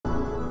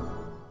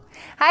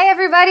Hi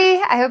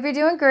everybody, I hope you're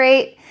doing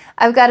great.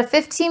 I've got a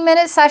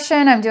 15-minute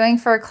session I'm doing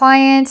for a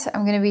client.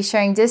 I'm going to be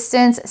sharing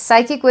distance,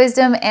 psychic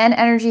wisdom, and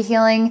energy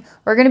healing.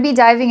 We're going to be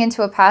diving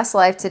into a past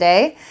life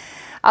today.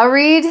 I'll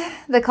read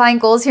the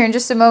client goals here in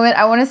just a moment.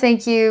 I want to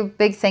thank you,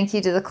 big thank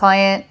you to the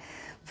client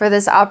for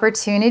this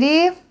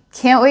opportunity.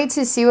 Can't wait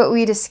to see what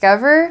we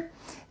discover.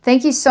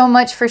 Thank you so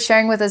much for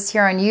sharing with us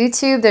here on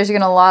YouTube. There's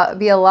going to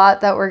be a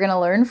lot that we're going to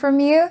learn from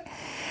you.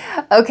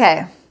 Okay,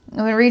 I'm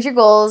going to read your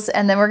goals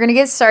and then we're going to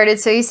get started.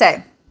 So you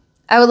say,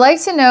 I would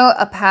like to know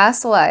a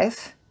past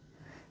life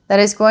that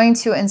is going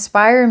to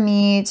inspire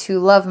me to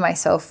love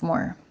myself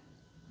more.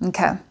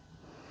 Okay.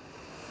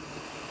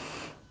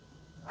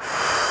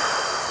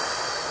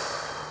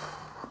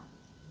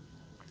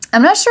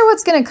 I'm not sure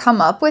what's going to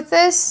come up with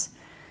this.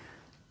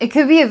 It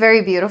could be a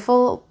very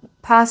beautiful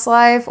past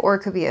life or it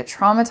could be a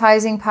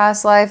traumatizing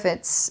past life.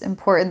 It's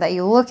important that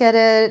you look at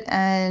it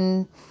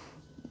and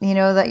you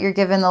know that you're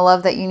given the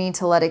love that you need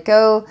to let it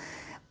go.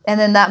 And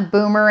then that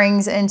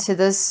boomerangs into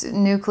this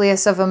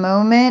nucleus of a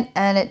moment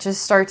and it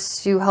just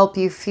starts to help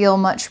you feel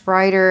much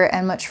brighter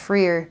and much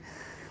freer.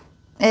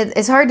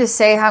 It's hard to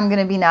say how I'm going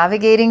to be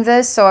navigating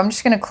this, so I'm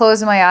just going to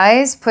close my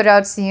eyes, put it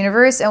out to the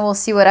universe, and we'll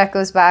see what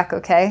echoes back,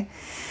 okay?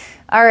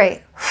 All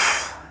right.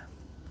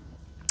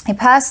 A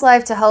past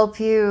life to help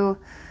you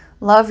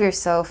love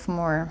yourself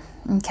more.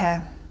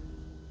 Okay.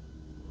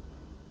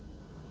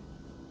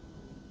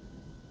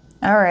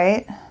 All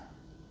right.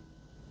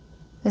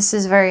 This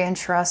is very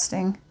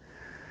interesting.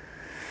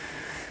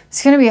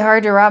 It's going to be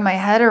hard to wrap my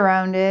head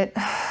around it.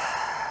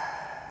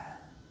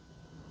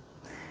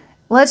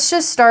 Let's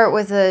just start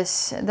with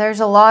this.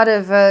 There's a lot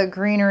of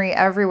greenery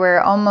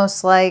everywhere,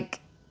 almost like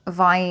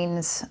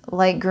vines,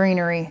 like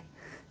greenery.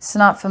 It's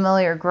not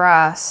familiar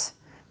grass.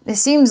 It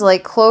seems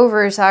like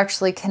clover is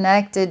actually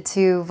connected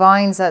to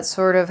vines that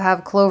sort of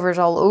have clovers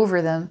all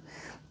over them.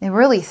 They're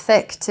really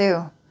thick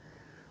too.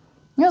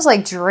 There's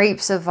like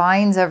drapes of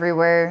vines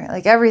everywhere.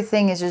 Like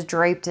everything is just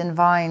draped in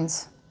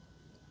vines.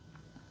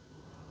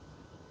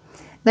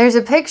 There's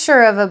a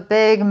picture of a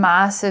big,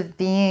 massive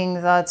being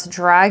that's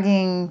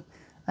dragging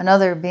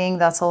another being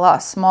that's a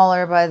lot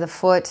smaller by the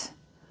foot,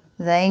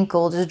 the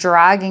ankle, just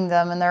dragging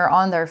them, and they're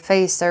on their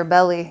face, their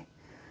belly,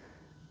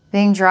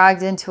 being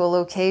dragged into a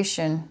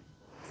location.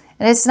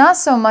 And it's not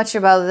so much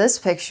about this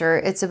picture,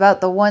 it's about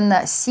the one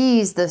that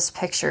sees this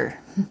picture.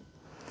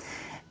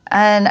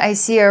 And I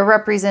see a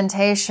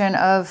representation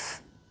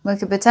of what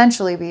could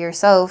potentially be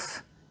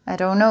yourself. I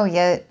don't know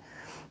yet.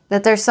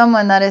 That there's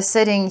someone that is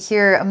sitting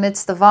here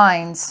amidst the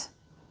vines.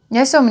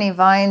 There's so many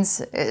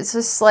vines. It's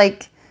just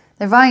like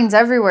there are vines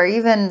everywhere.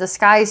 Even the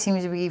sky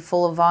seems to be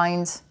full of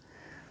vines.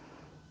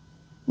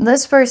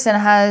 This person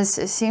has,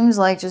 it seems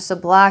like just a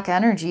black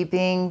energy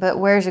being, but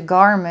wears a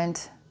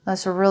garment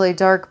that's a really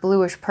dark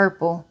bluish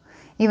purple.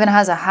 Even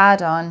has a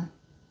hat on.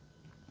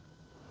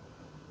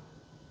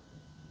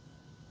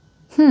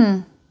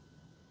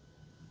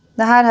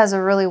 The hat has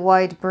a really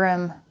wide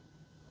brim.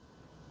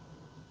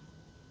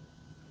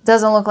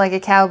 Doesn't look like a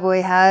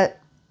cowboy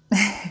hat.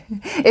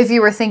 If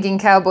you were thinking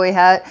cowboy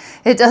hat,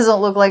 it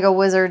doesn't look like a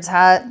wizard's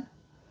hat.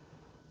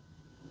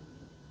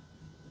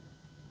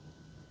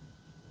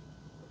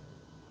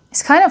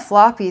 It's kind of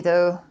floppy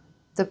though,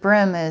 the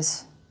brim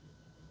is.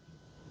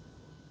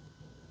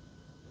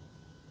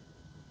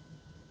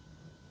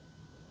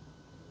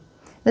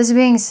 This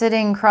being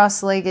sitting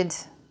cross-legged.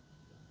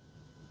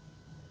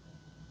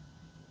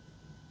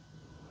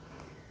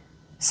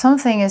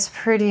 Something is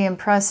pretty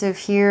impressive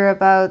here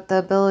about the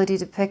ability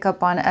to pick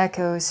up on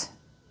echoes.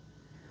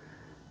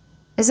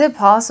 Is it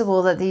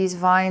possible that these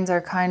vines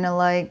are kind of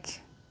like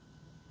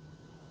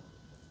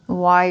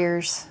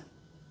wires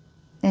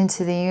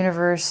into the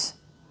universe?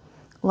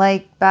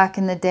 Like back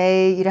in the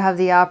day, you'd have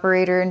the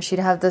operator and she'd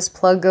have this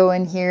plug go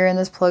in here and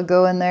this plug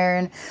go in there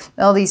and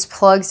all these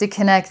plugs to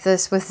connect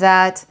this with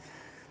that.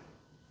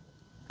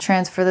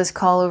 Transfer this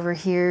call over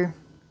here.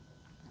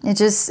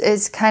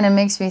 It kind of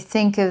makes me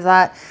think of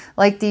that,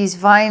 like these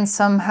vines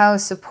somehow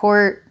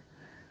support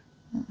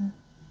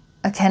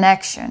a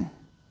connection,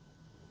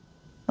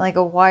 like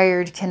a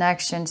wired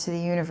connection to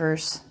the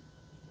universe.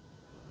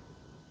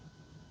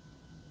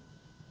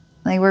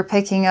 Like we're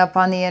picking up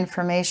on the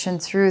information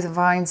through the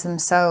vines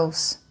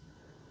themselves.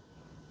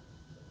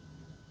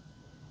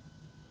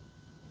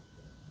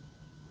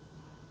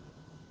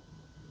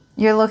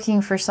 You're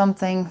looking for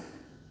something,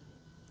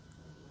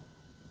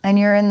 and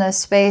you're in the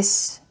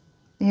space.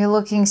 You're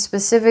looking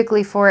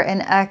specifically for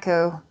an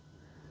echo.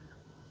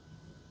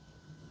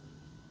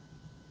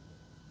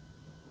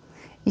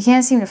 You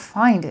can't seem to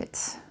find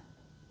it.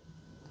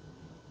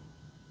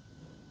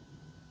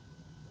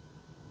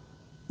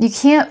 You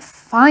can't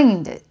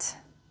find it.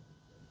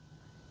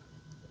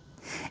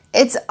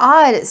 It's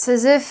odd. It's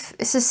as if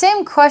it's the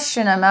same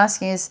question I'm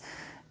asking is,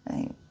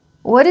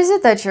 what is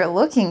it that you're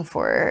looking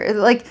for?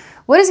 Like,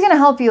 what is going to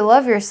help you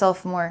love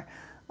yourself more?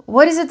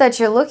 What is it that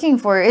you're looking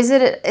for? Is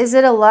it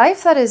a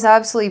life that is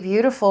absolutely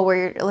beautiful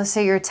where let's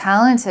say you're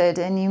talented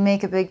and you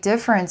make a big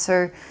difference,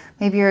 or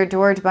maybe you're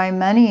adored by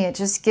many? It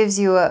just gives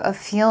you a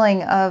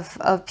feeling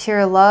of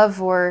pure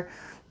love, or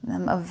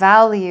of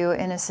value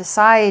in a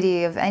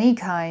society of any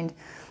kind.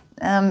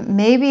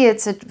 Maybe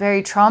it's a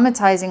very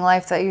traumatizing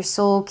life that your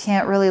soul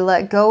can't really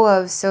let go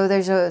of, so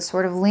there's a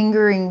sort of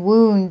lingering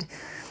wound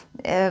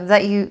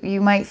that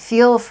you might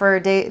feel for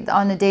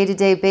on a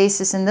day-to-day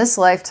basis in this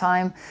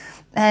lifetime.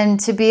 And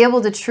to be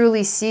able to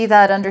truly see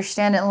that,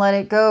 understand it, and let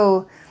it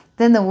go,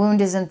 then the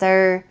wound isn't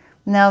there.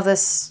 Now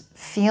this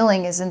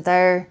feeling isn't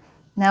there.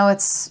 Now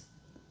it's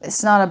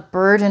not a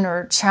burden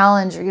or a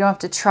challenge, or you don't have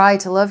to try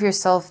to love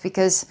yourself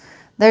because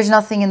there's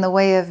nothing in the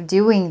way of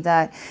doing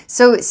that.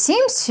 So it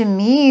seems to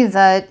me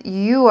that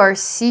you are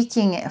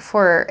seeking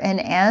for an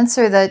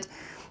answer, that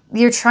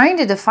you're trying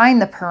to define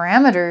the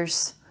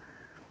parameters.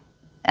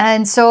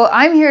 And so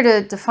I'm here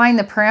to define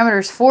the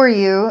parameters for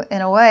you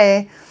in a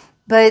way,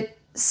 but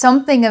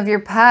something of your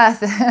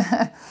path,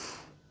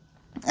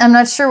 I'm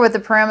not sure what the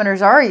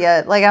parameters are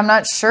yet. Like, I'm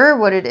not sure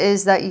what it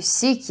is that you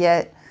seek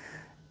yet,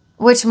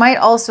 which might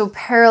also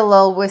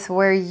parallel with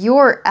where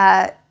you're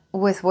at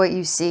with what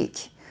you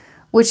seek,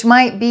 which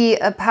might be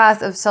a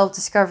path of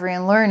self-discovery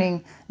and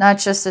learning, not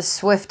just a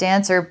swift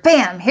answer.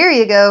 Bam, here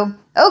you go.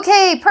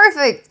 Okay,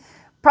 perfect.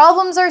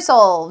 Problems are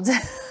solved.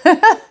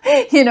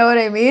 You know what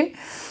I mean?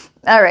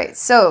 All right,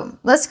 so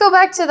let's go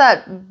back to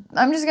that.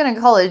 I'm just going to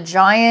call it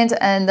giant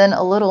and then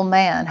a little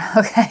man,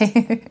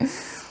 okay?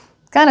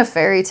 Kind of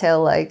fairy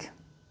tale-like.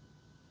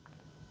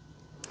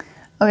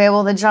 Okay,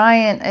 well, the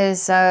giant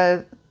is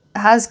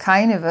has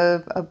kind of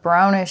a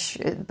brownish,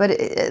 but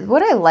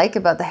what I like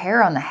about the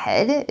hair on the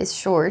head is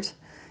short.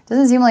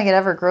 Doesn't seem like it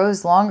ever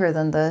grows longer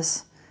than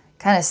this.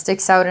 Kind of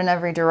sticks out in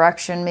every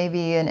direction,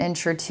 maybe an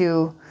inch or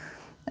two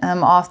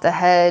off the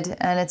head,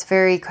 and it's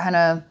very kind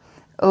of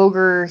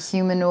ogre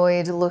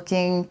humanoid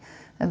looking,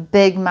 a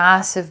big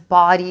massive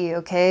body,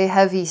 okay,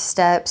 heavy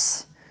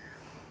steps.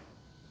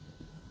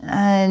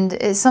 And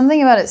it's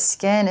something about its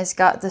skin. It's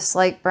got this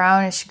like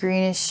brownish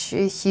greenish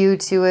hue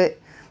to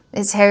it.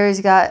 Its hair has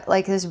got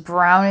like this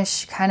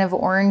brownish kind of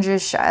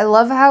orangish. I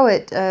love how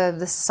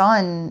the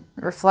sun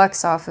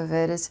reflects off of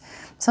it. It's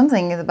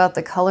something about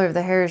the color of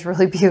the hair is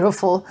really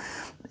beautiful.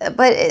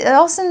 But it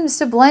all seems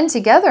to blend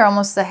together,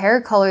 almost the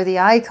hair color, the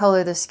eye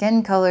color, the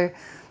skin color.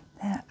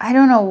 I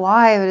don't know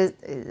why,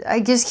 but I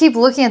just keep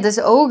looking at this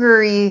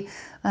ogre-y,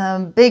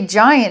 big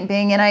giant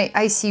being, and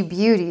I see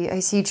beauty. I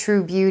see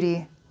true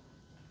beauty.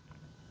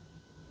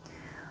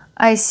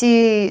 I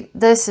see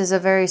this is a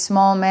very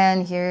small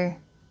man here,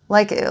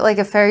 like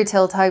a fairy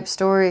tale type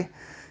story.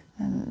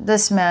 And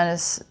this man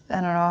is,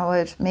 I don't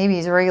know, maybe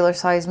he's a regular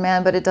sized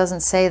man, but it doesn't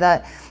say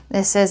that.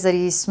 It says that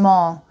he's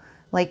small,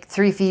 like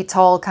 3 feet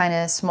tall, kind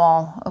of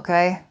small,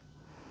 okay?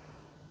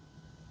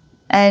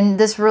 And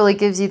this really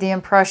gives you the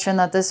impression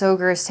that this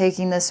ogre is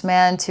taking this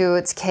man to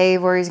its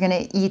cave where he's going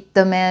to eat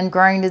the man,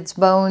 grind its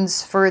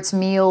bones for its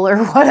meal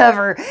or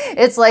whatever.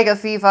 It's like a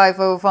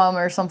fee-fi-fo-fum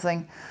or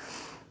something.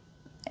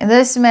 And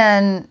this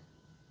man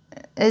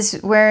is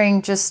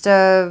wearing just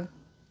I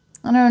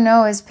don't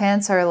know, his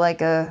pants are like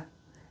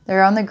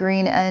they're on the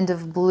green end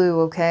of blue,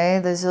 okay?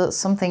 There's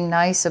something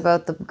nice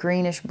about the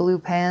greenish blue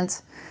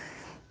pants.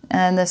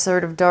 And this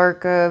sort of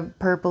dark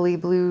purpley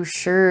blue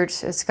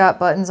shirt. It's got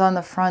buttons on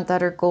the front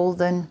that are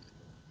golden.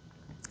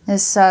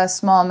 This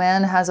small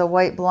man has a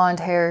white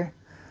blonde hair.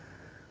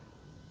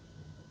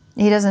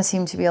 He doesn't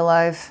seem to be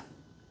alive.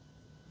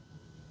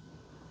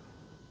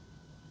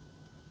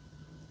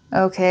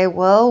 Okay,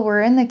 well,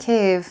 we're in the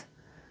cave.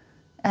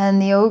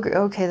 And the ogre...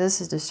 Okay, this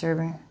is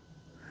disturbing.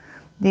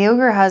 The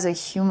ogre has a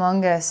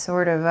humongous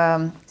sort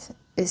of...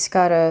 it's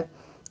got a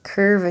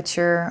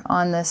curvature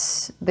on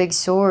this big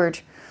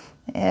sword.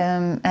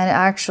 And it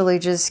actually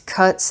just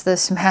cuts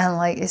this man,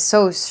 like, it's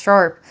so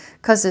sharp.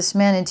 Cuts this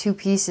man in 2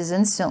 pieces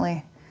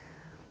instantly.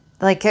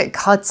 Like, it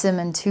cuts him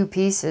in 2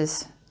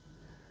 pieces.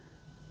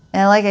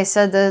 And like I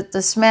said,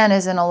 this man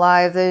isn't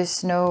alive.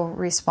 There's no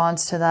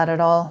response to that at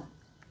all.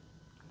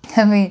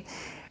 I mean,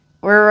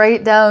 we're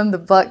right down the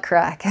butt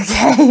crack,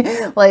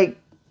 okay? Like,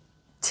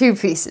 2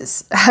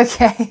 pieces,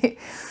 okay?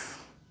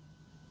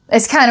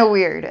 It's kind of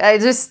weird.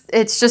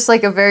 It's just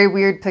like a very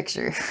weird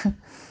picture.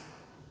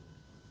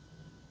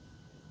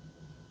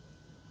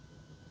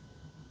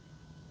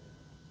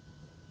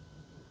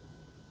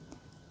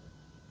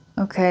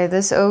 Okay,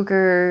 this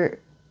ogre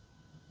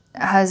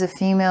has a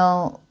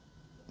female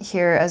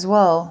here as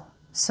well.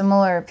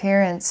 Similar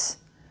appearance.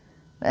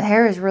 The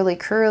hair is really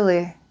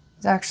curly.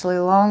 It's actually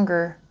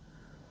longer.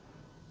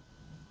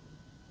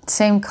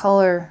 Same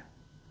color.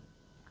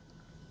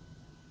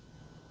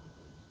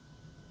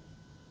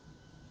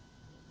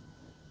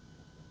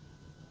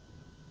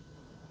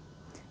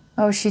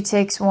 Oh, she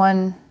takes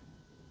one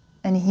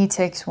and he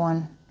takes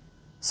one.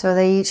 So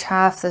they each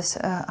half this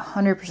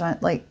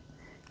 100%, like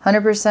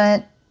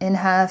 100% in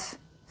half,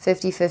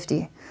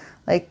 50-50.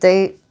 Like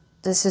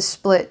this is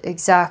split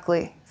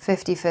exactly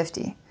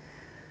 50-50.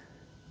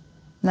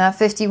 Not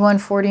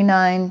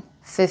 51-49,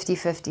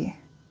 50-50.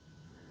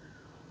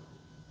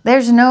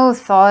 There's no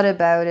thought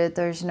about it.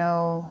 There's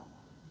no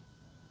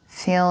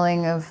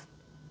feeling of,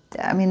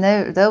 I mean,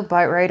 they'll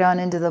bite right on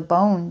into the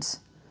bones.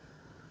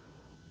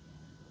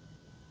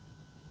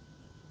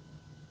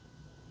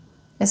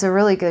 It's a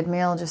really good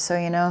meal, just so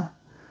you know.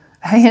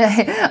 I mean,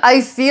 I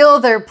feel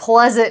their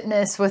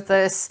pleasantness with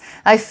this.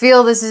 I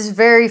feel this is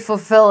very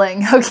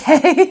fulfilling,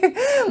 okay?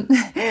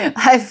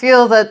 I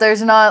feel that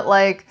there's not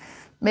like,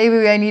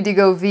 maybe I need to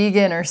go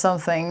vegan or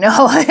something.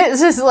 No,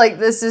 it's just like,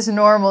 this is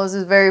normal. This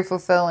is very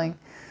fulfilling.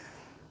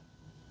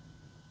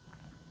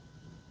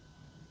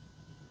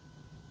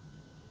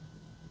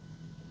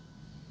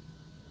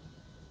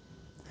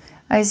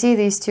 I see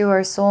these two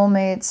are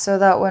soulmates, so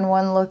that when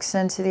one looks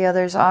into the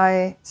other's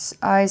eyes,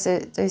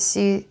 they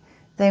see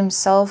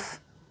themselves,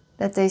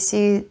 that they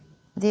see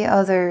the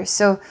other.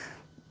 So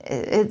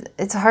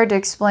it's hard to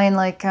explain,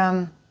 like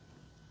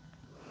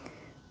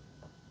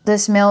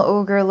this male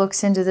ogre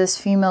looks into this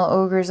female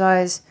ogre's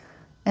eyes,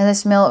 and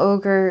this male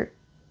ogre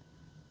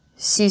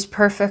sees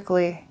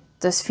perfectly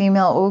this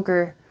female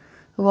ogre,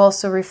 who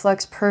also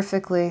reflects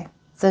perfectly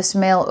this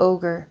male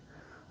ogre,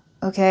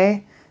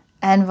 okay?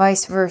 And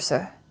vice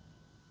versa.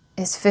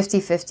 It's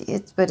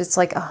 50-50, but it's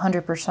like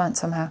 100%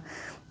 somehow.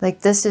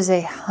 Like, this is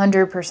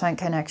 100%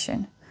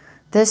 connection.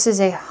 This is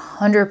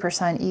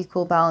 100%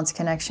 equal balance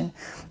connection.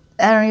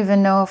 I don't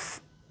even know if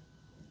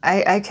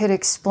I could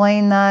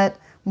explain that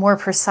more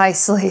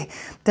precisely,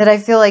 but I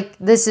feel like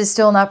this is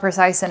still not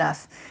precise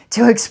enough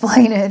to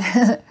explain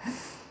it.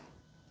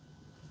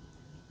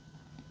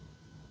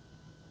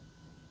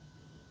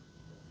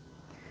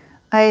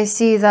 I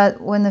see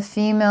that when the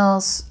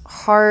female's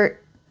heart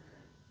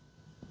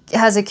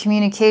has a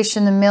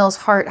communication, the male's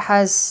heart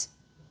has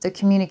the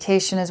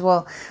communication as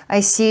well. I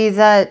see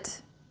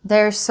that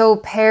they're so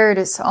paired,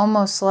 it's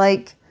almost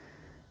like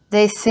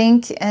they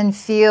think and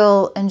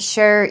feel and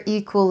share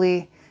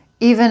equally,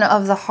 even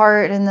of the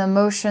heart and the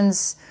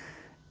emotions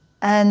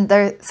and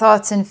their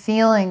thoughts and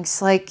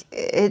feelings. Like,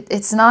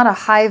 it's not a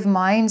hive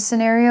mind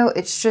scenario,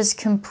 it's just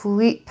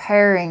complete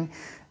pairing.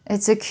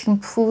 It's a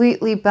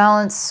completely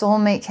balanced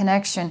soulmate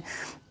connection.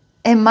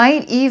 It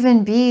might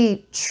even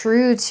be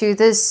true to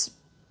this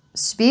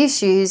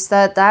species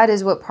that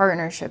is what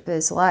partnership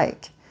is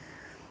like.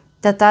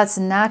 That's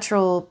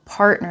natural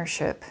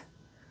partnership.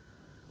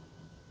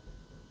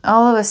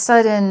 All of a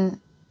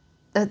sudden,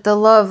 the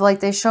love,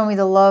 like they show me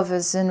the love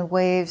is in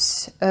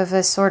waves of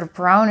a sort of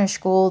brownish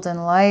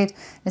golden light.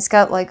 It's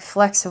got like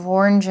flecks of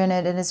orange in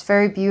it, and it's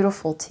very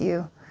beautiful to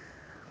you.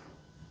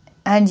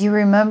 And you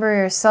remember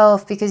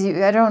yourself, because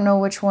I don't know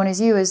which one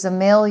is you. Is the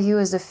male you?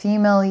 Is the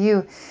female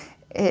you?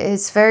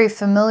 It's very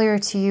familiar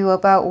to you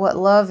about what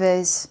love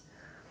is,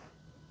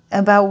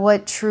 about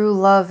what true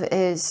love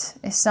is.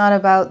 It's not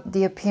about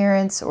the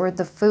appearance or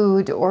the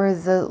food or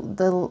the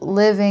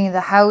living, the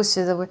house,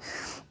 or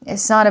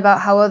it's not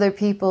about how other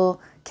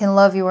people can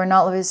love you or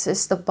not love you. It's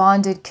just the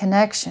bonded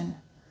connection.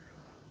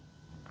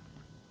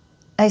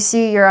 I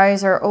see your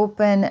eyes are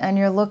open and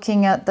you're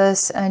looking at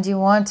this, and you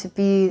want to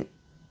be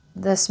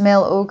this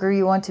male ogre,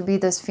 you want to be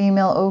this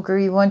female ogre,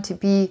 you want to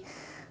be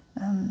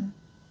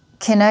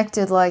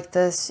connected like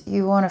this,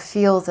 you want to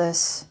feel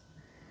this.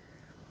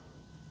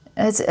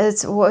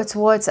 It's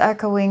what's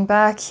echoing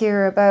back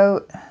here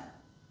about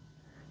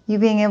you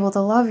being able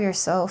to love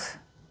yourself.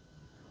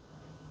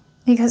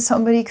 Because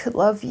somebody could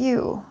love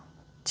you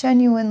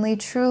genuinely,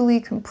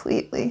 truly,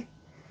 completely.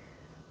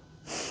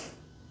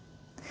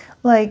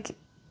 Like,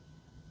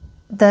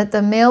 that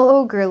the male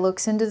ogre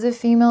looks into the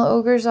female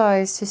ogre's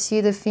eyes to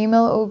see the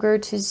female ogre,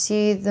 to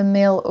see the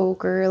male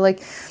ogre.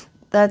 Like,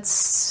 that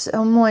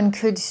someone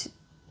could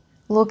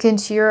look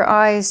into your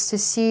eyes to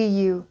see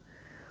you,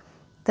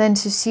 then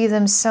to see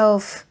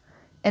themselves,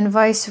 and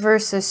vice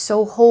versa,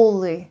 so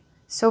wholly,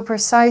 so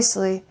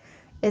precisely.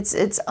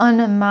 It's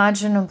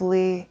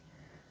unimaginably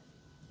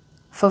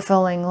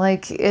fulfilling.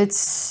 Like,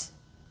 it's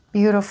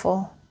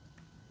beautiful.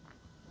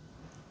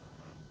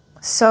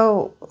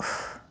 So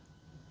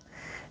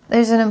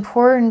there's an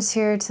importance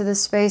here to the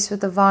space with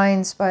the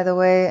vines, by the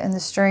way, and the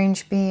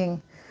strange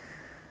being.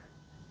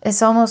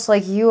 It's almost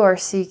like you are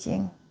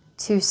seeking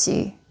to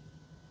see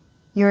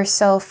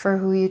yourself for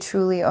who you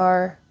truly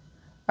are.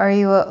 Are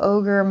you an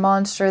ogre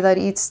monster that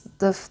eats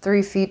the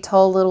 3 feet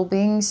tall little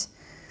beings?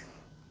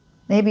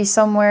 Maybe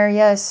somewhere,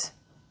 yes.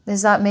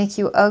 Does that make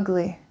you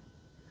ugly?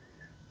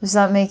 Does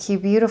that make you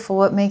beautiful?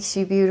 What makes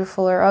you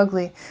beautiful or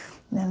ugly?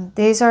 And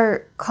these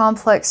are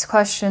complex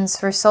questions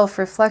for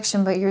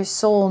self-reflection, but your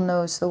soul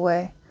knows the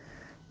way.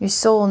 Your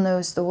soul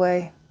knows the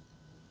way.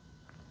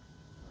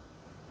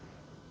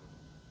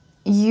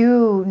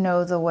 You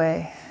know the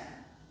way.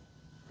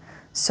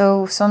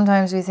 So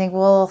sometimes we think,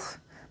 well,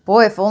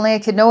 boy, if only I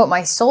could know what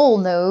my soul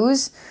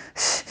knows.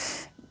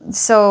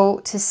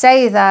 So to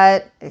say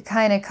that, it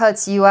kind of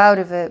cuts you out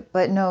of it,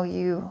 but no,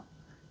 you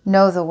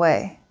know the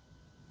way.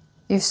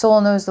 Your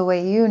soul knows the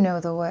way, you know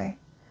the way.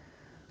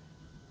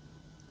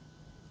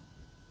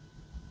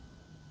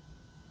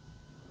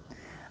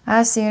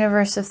 Ask the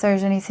universe if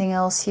there's anything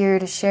else here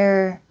to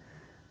share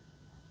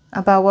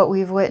about what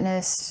we've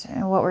witnessed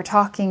and what we're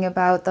talking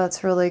about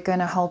that's really going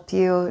to help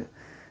you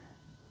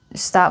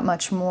just that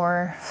much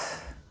more.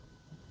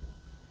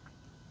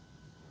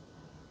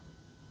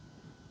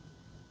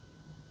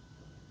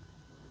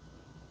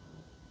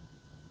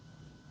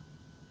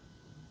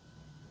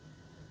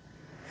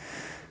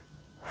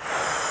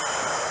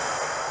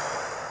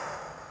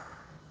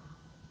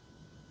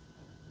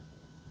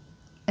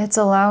 It's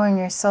allowing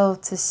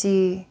yourself to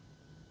see,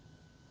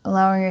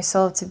 allowing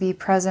yourself to be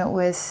present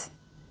with,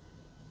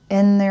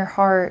 in their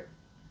heart,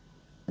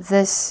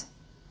 this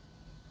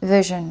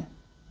vision.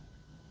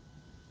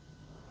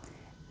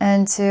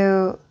 And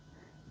to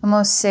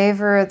almost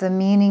savor the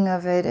meaning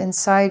of it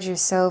inside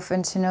yourself,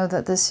 and to know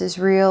that this is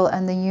real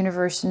and the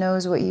universe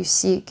knows what you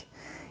seek.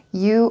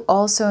 You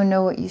also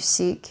know what you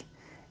seek.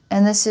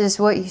 And this is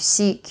what you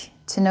seek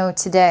to know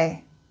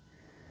today.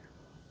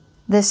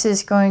 This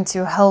is going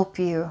to help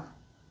you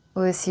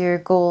with your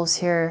goals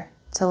here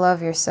to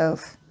love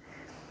yourself.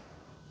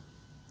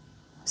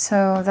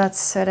 So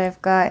that's what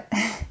I've got.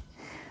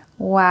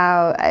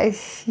 Wow,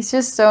 you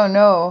just don't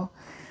know.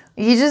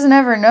 You just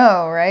never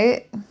know,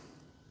 right?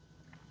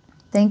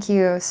 Thank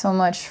you so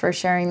much for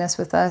sharing this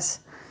with us.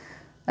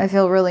 I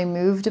feel really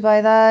moved by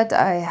that.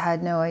 I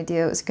had no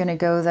idea it was going to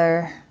go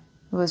there.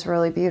 It was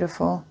really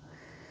beautiful.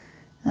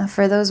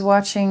 For those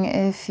watching,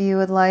 if you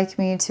would like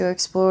me to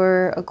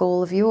explore a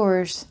goal of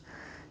yours,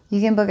 you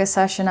can book a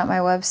session at my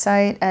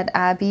website at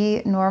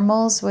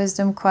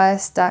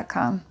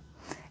abbeynormalswisdomquest.com.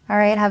 All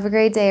right, have a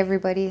great day,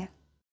 everybody.